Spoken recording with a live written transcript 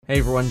Hey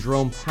everyone,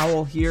 Jerome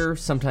Powell here,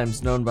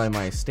 sometimes known by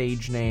my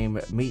stage name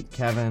Meet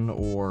Kevin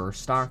or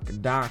Stock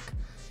Doc.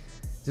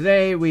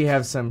 Today we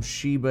have some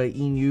Shiba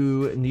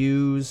Inu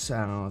news.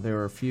 There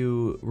are a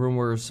few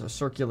rumors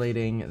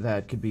circulating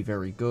that could be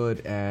very good,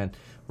 and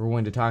we're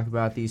going to talk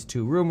about these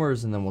two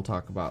rumors, and then we'll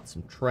talk about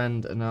some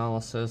trend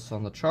analysis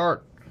on the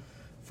chart.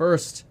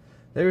 First,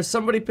 there's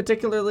somebody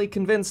particularly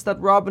convinced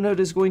that Robinhood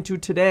is going to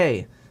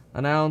today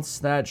announce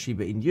that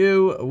Shiba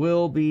Inu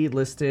will be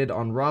listed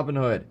on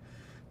Robinhood.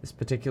 This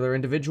particular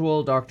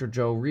individual, Dr.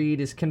 Joe Reed,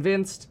 is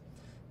convinced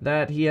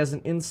that he has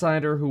an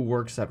insider who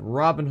works at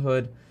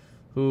Robinhood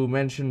who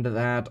mentioned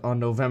that on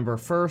November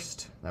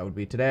 1st, that would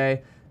be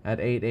today,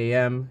 at 8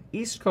 a.m.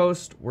 East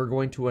Coast, we're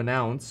going to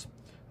announce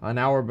an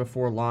hour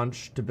before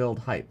launch to build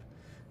hype.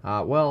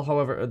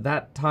 However,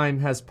 that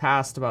time has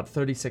passed about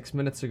 36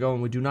 minutes ago,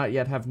 and we do not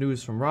yet have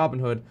news from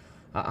Robinhood.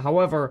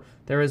 However,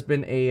 there has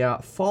been a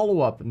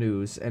follow-up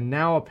news, and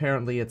now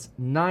apparently it's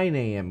 9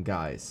 a.m.,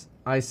 guys.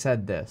 I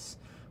said this.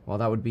 Well,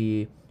 that would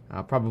be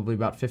probably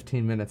about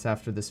 15 minutes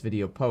after this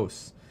video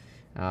posts.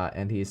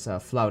 And he's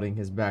flouting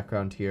his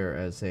background here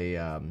as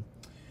a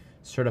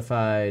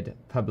certified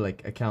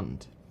public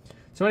accountant.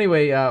 So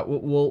anyway,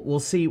 we'll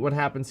see what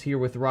happens here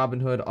with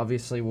Robinhood.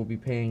 Obviously, we'll be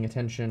paying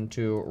attention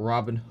to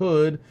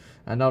Robinhood,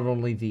 not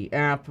only the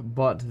app,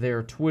 but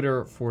their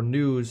Twitter for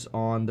news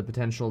on the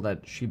potential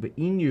that Shiba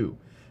Inu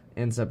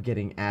ends up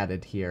getting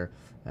added here.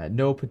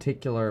 No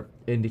particular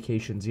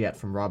indications yet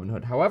from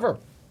Robinhood. However,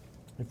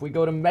 if we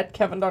go to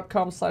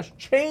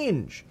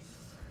metkevin.com/change,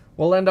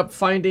 we'll end up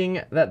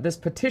finding that this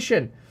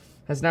petition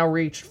has now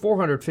reached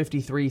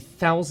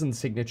 453,000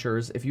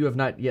 signatures. If you have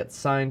not yet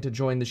signed to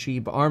join the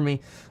Shiba Army,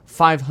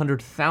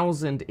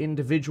 500,000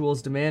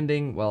 individuals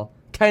demanding,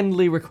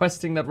 kindly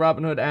requesting that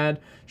Robinhood add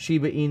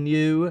Shiba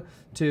Inu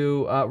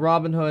to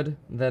Robinhood,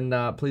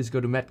 then please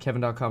go to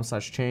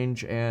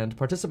metkevin.com/change and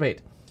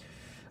participate.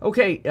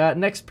 Okay,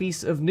 next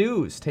piece of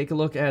news. Take a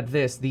look at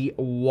this. The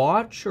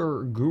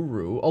Watcher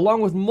Guru,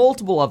 along with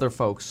multiple other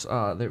folks, there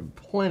are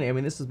plenty,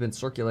 this has been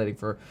circulating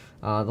for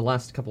the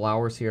last couple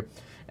hours here.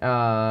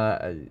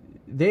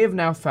 They have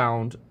now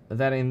found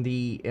that in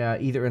the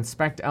either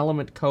inspect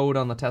element code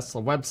on the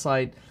Tesla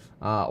website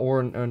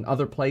or in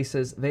other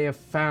places, they have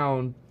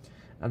found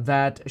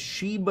that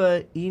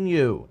Shiba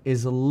Inu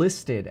is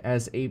listed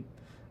as a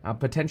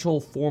potential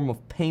form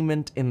of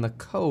payment in the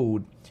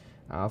code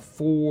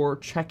for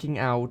checking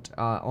out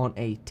on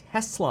a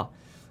Tesla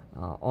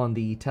on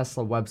the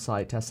Tesla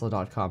website,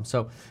 tesla.com.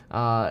 So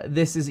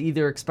this is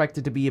either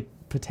expected to be a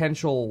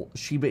potential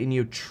Shiba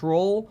Inu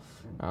troll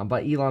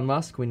by Elon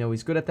Musk. We know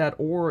he's good at that.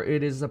 Or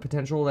it is a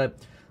potential that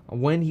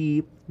when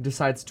he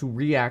decides to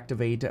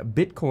reactivate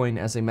Bitcoin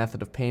as a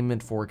method of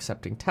payment for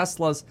accepting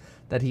Teslas,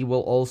 that he will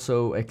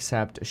also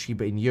accept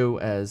Shiba Inu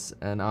as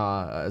an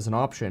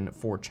option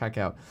for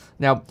checkout.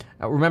 Now,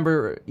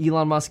 remember,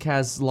 Elon Musk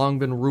has long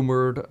been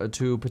rumored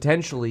to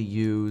potentially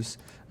use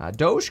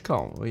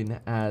Dogecoin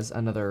as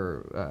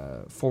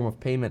another form of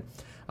payment.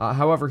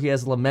 However, he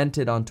has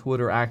lamented on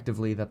Twitter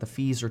actively that the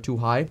fees are too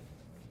high.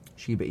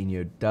 Shiba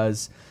Inu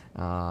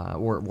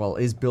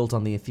is built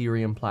on the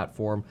Ethereum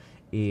platform,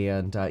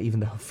 and even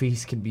though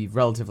fees can be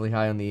relatively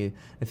high on the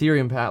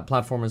Ethereum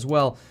platform as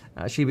well,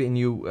 Shiba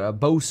Inu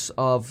boasts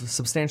of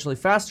substantially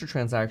faster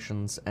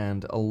transactions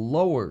and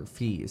lower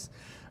fees.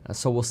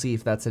 So we'll see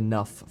if that's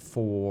enough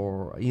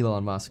for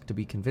Elon Musk to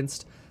be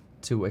convinced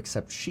to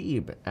accept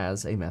SHIB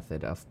as a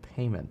method of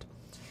payment.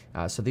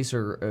 So these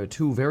are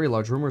two very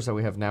large rumors that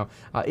we have now.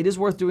 It is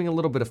worth doing a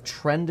little bit of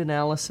trend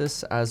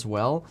analysis as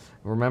well.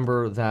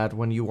 Remember that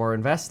when you are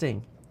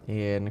investing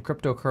in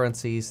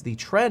cryptocurrencies, the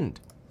trend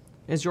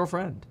is your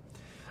friend.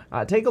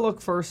 Take a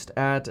look first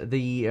at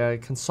the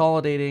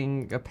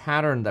consolidating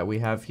pattern that we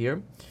have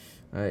here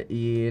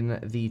in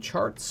the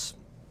charts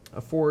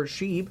for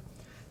SHIB.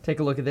 Take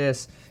a look at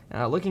this.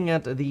 Looking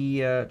at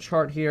the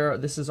chart here,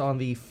 this is on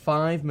the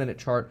 5-minute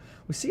chart.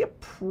 We see a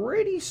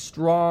pretty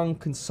strong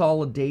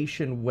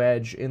consolidation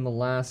wedge in the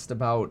last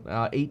about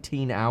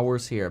 18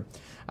 hours here.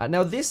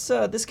 Now, this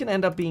can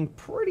end up being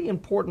pretty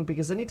important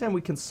because anytime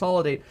we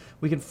consolidate,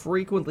 we can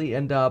frequently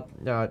end up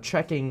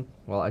breaking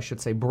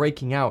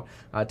out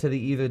to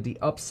either the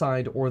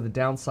upside or the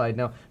downside.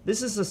 Now,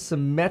 this is a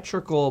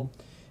symmetrical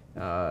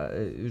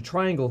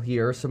triangle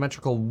here,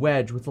 symmetrical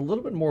wedge with a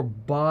little bit more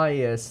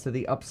bias to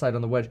the upside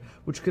on the wedge,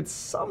 which could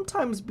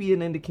sometimes be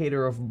an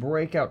indicator of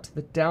breakout to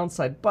the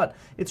downside, but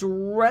it's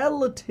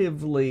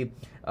relatively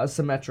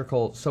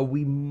symmetrical, so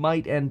we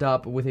might end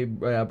up with a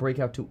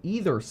breakout to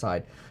either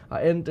side.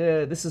 And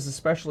this is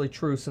especially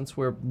true since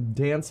we're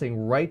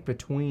dancing right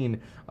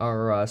between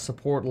our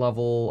support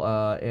level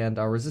and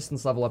our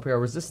resistance level up here. Our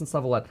resistance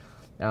level at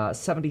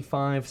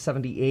 75,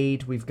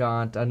 78. We've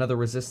got another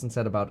resistance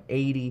at about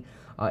 80.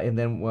 And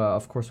then,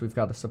 of course, we've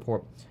got the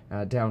support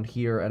down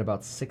here at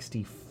about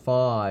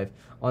 65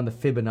 on the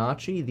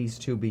Fibonacci, these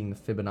two being the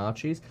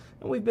Fibonaccis.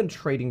 And we've been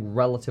trading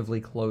relatively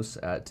close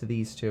to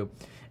these two.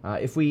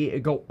 If we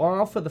go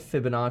off of the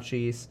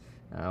Fibonaccis,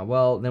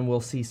 then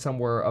we'll see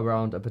somewhere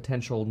around a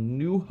potential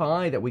new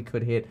high that we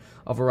could hit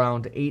of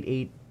around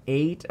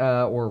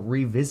 888, or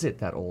revisit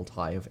that old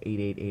high of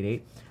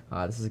 8888.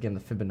 This is, again, the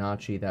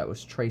Fibonacci that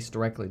was traced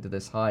directly to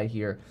this high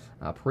here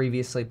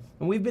previously.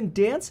 And we've been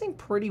dancing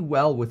pretty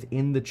well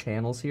within the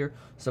channels here.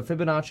 So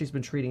Fibonacci's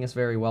been treating us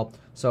very well.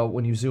 So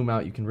when you zoom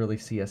out, you can really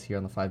see us here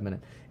on the 5-minute.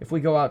 If we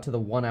go out to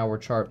the 1-hour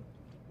chart,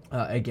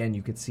 again,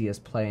 you could see us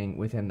playing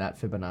within that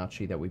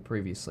Fibonacci that we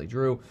previously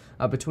drew.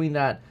 Between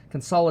that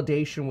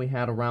consolidation, we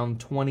had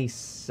around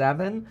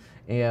 27,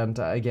 and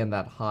again,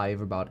 that high of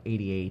about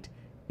 88,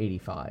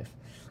 85.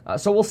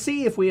 So we'll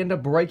see if we end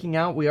up breaking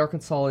out. We are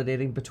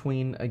consolidating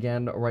between,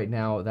 again, right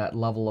now, that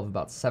level of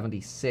about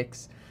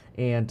 76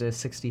 and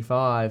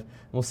 65.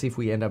 We'll see if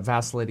we end up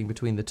vacillating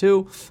between the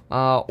two,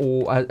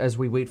 or as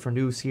we wait for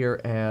news here,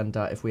 and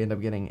if we end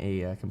up getting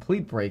a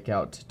complete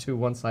breakout to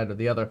one side or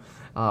the other,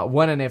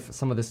 when and if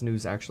some of this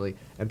news actually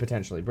and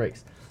potentially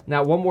breaks.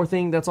 Now, one more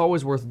thing that's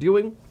always worth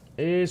doing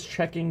is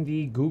checking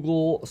the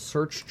Google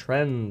search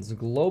trends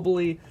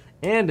globally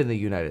and in the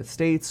United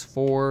States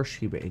for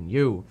Shiba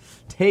Inu.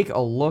 Take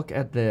a look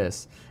at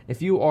this. If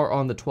you are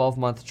on the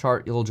 12-month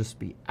chart, you'll just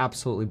be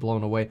absolutely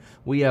blown away.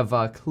 We have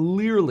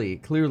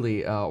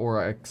clearly,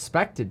 or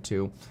expected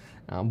to,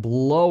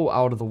 blow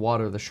out of the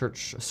water the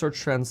search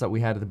trends that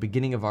we had at the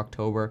beginning of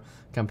October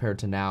compared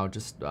to now,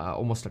 just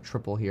almost a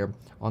triple here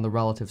on the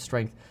relative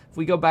strength. If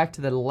we go back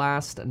to the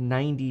last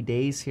 90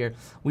 days here,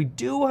 we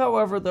do,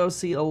 however, though,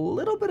 see a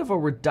little bit of a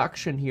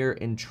reduction here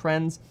in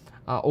trends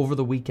over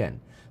the weekend.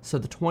 So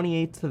the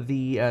 28th to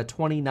the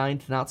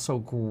 29th, not so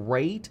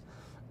great,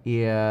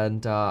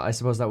 and I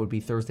suppose that would be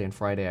Thursday and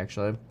Friday,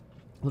 actually.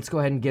 Let's go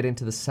ahead and get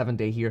into the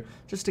 7-day here,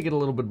 just to get a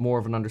little bit more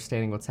of an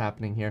understanding of what's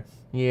happening here.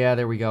 Yeah,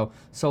 there we go.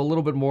 So a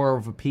little bit more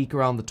of a peak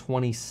around the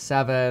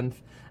 27th.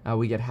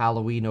 We get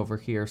Halloween over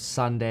here,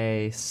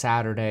 Sunday,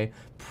 Saturday.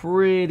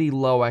 Pretty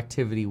low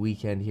activity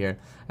weekend here.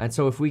 And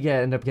so if we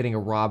end up getting a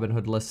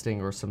Robinhood listing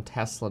or some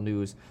Tesla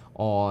news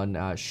on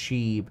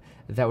SHIB,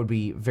 that would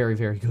be very,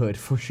 very good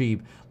for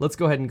SHIB. Let's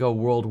go ahead and go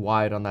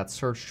worldwide on that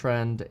search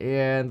trend.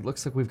 And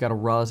looks like we've got a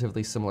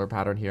relatively similar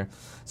pattern here.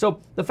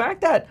 So the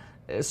fact that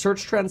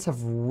search trends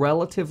have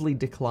relatively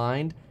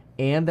declined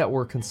and that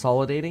we're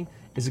consolidating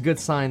is a good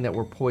sign that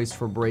we're poised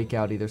for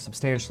breakout, either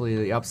substantially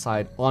to the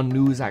upside on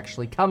news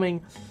actually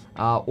coming,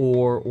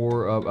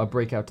 or a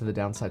breakout to the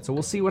downside. So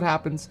we'll see what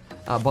happens,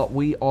 but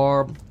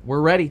we're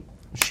ready.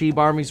 SHIB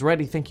Army's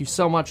ready. Thank you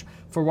so much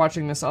for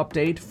watching this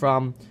update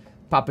from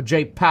Papa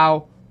J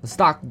Pow, the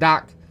Stock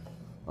Doc,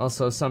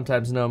 also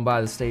sometimes known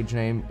by the stage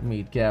name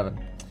Meet Gavin.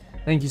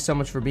 Thank you so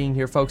much for being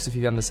here, folks. If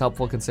you found this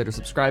helpful, consider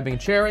subscribing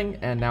and sharing.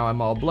 And now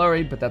I'm all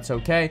blurry, but that's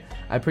okay.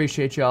 I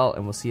appreciate y'all,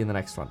 and we'll see you in the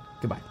next one.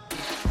 Goodbye.